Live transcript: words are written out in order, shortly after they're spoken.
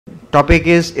Topic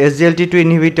is SGLT2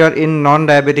 inhibitor in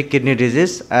non-diabetic kidney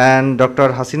disease, and Dr.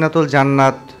 Hasinatul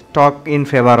Jannat talk in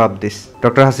favor of this.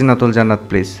 Dr. Hasinatul Jannat,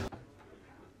 please.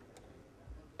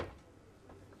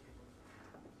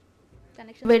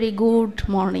 Very good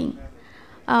morning.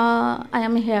 I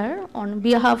am here on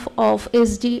behalf of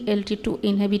SGLT2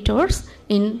 inhibitors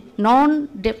in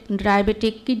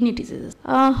non-diabetic kidney disease.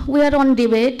 We are on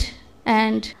debate,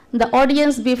 and the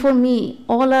audience before me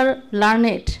all are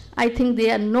learned. I think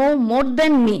they know more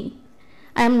than me.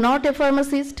 I am not a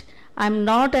pharmacist. I am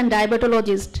not a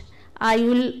diabetologist. I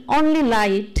will only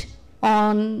light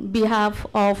on behalf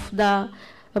of the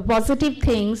positive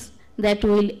things that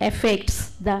will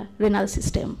affect the renal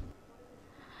system.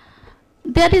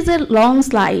 There is a long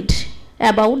slide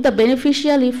about the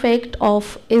beneficial effect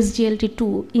of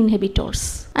SGLT2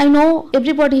 inhibitors. I know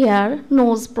everybody here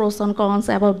knows pros and cons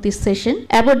about this session,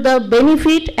 about the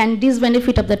benefit and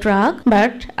disbenefit of the drug,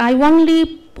 but I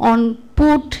only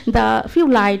put the few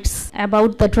lights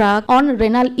about the drug on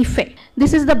renal effect.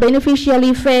 This is the beneficial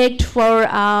effect for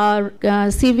our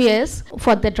CVS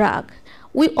for the drug.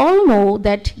 We all know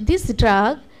that this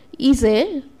drug is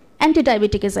a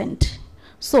anti-diabetic agent.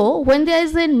 So when there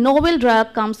is a novel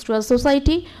drug comes to a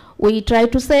society, we try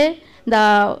to say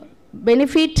the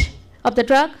benefit of the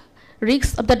drug,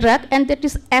 risks of the drug, and that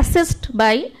is assessed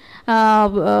by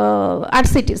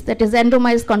RCTs, that is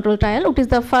randomized control trial, which is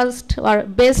the first or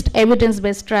best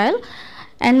evidence-based trial.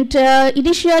 And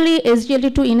initially,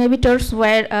 SGLT2 inhibitors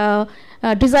were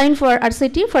designed for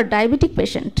RCT for diabetic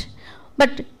patient.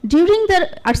 But during the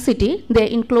RCT,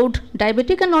 they include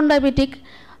diabetic and non-diabetic,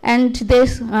 and they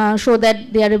show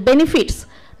that there are benefits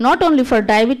not only for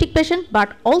diabetic patient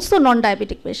but also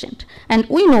non-diabetic patient. And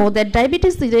we know that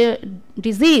diabetes is a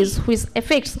disease which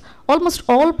affects almost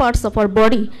all parts of our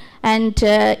body, and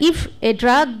if a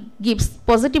drug gives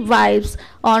positive vibes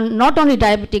on not only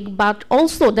diabetic but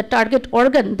also the target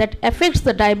organ that affects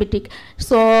the diabetic,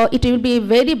 so it will be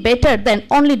very better than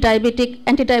only diabetic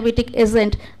anti-diabetic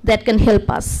agent that can help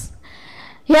us.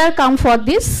 Here come for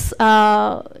this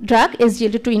drug,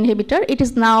 SGLT2 inhibitor. It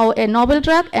is now a novel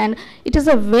drug, and it is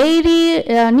a very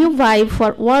new vibe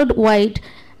for worldwide,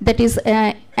 that is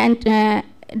ADAD,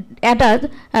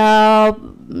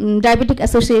 Diabetic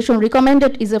Association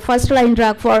recommended is a first-line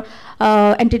drug for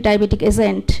anti-diabetic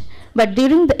agent. But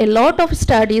during a lot of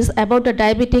studies about the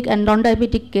diabetic and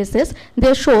non-diabetic cases,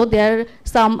 they show there are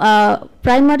some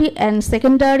primary and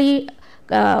secondary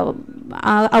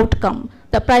outcome.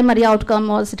 The primary outcome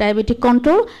was diabetic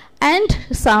control and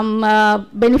some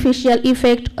beneficial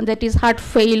effect, that is heart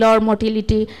failure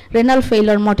mortality, renal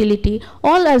failure mortality,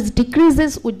 all as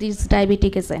decreases with this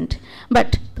diabetic agent.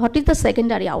 But what is the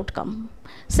secondary outcome?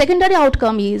 Secondary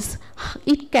outcome is,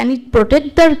 can it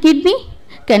protect the kidney?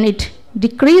 Can it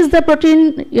decrease the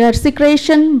protein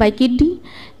secretion by kidney?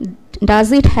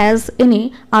 Does it has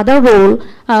any other role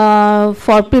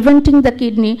for preventing the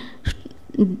kidney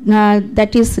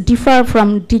that is differ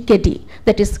from DKD,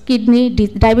 that is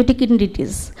diabetic kidney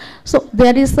disease? So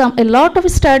there is a lot of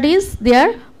studies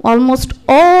there, almost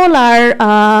all are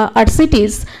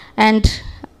RCTs, and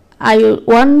I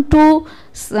want to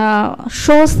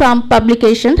show some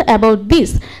publications about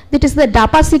this. That is the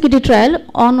DAPA-CKD trial,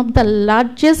 one of the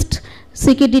largest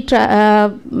CKD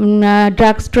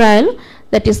drugs trial,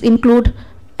 that is include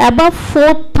above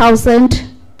 4,000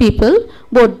 people,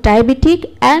 both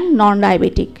diabetic and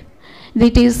non-diabetic.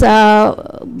 It is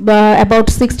about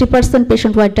 60%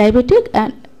 patients were diabetic,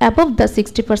 and above the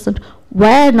 60%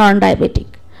 were non-diabetic.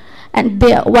 And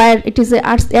they, where it is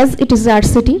as it is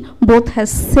RCT, both has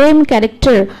same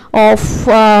character of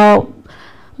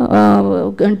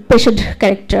patient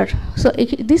character. So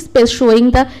this is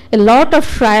showing a lot of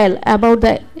trial about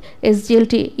the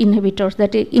SGLT inhibitors,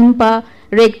 that is IMPA,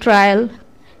 REG trial,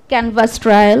 CANVAS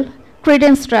trial,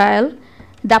 Credence trial,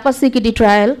 DAPA-CKD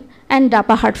trial, and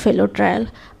DAPA heart failure trial.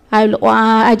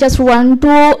 I just want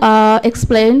to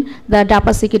explain the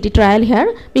DAPA-CKD trial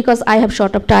here because I have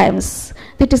short of times.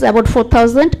 It is about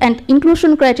 4,000, and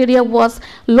inclusion criteria was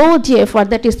low GFR,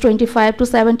 that is 25 to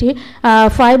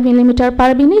 75 millimeter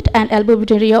per minute, and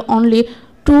albuminuria only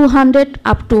 200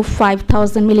 up to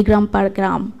 5,000 milligram per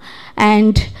gram.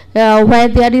 And where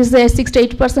there is a 6 to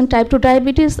 8% type 2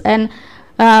 diabetes, and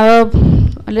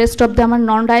rest of them are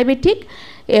non-diabetic,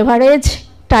 average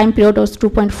time period was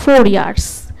 2.4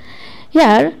 years.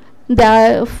 Here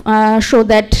they show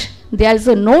that there is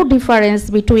no difference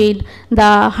between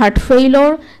the heart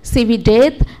failure, CV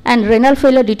death, and renal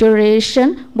failure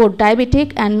deterioration, both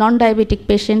diabetic and non-diabetic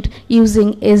patient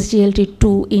using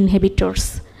SGLT2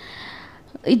 inhibitors.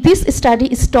 This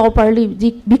study stopped early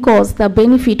because the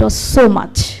benefit was so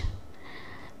much.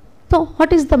 So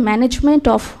what is the management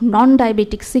of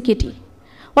non-diabetic CKD?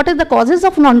 What are the causes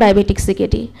of non-diabetic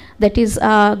CKD? That is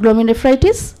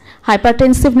glomerulonephritis,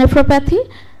 hypertensive nephropathy.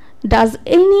 Does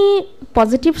any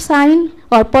positive sign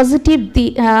or positive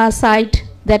side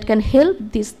that can help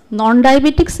this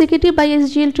non-diabetic CKD by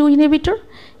SGLT2 inhibitor?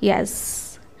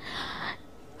 Yes.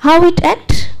 How it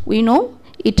acts? We know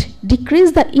it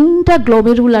decreases the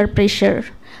interglomerular pressure.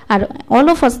 And all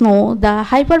of us know the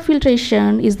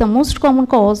hyperfiltration is the most common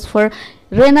cause for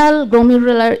renal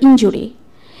glomerular injury.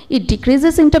 It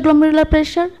decreases interglomerular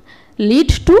pressure,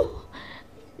 leads to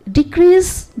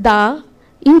decrease the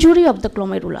injury of the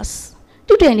glomerulus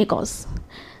due to any cause.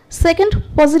 Second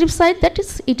positive side, that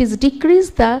is, it is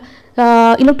decrease the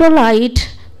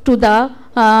electrolyte to the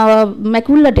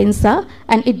macula densa,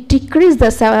 and it decrease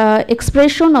the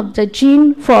expression of the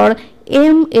gene for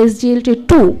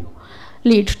MSGLT2,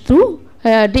 leads to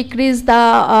decrease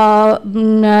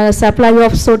the supply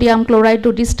of sodium chloride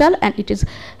to distal, and it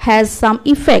has some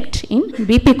effect in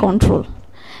BP control.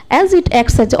 As it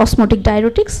acts as osmotic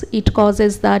diuretics, it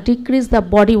causes the decrease the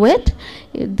body weight.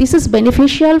 This is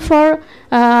beneficial for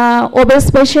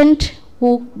obese patient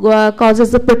who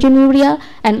causes the proteinuria,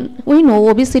 and we know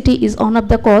obesity is one of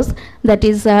the cause that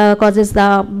is causes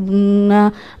the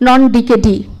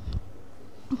non-DKD.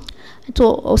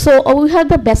 So we have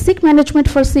the basic management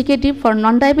for CKD for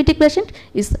non-diabetic patient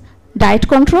is diet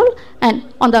control, and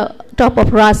on the top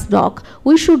of RAS doc,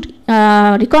 we should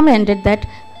recommend it that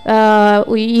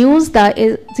we use the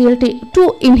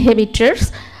SGLT2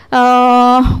 inhibitors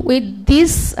with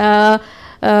this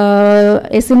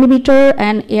ACE inhibitor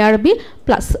and ARB,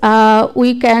 plus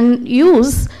we can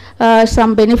use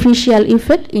some beneficial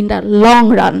effect in the long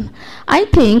run. I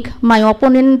think my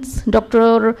opponent's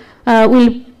doctor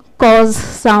will cause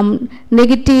some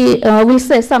negative, will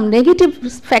say some negative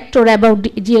factor about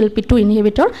GLP-2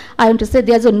 inhibitor. I want to say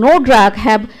there's no drug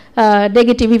have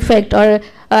negative effect or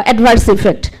adverse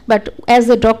effect. But as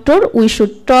a doctor, we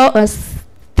should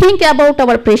think about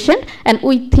our patient, and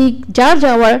we judge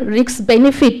our risk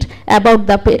benefit about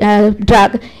the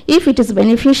drug. If it is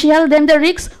beneficial, then the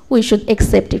risk, we should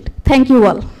accept it. Thank you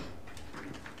all.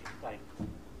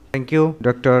 Thank you,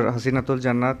 Dr. Hasinatul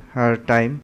Jannat, her time.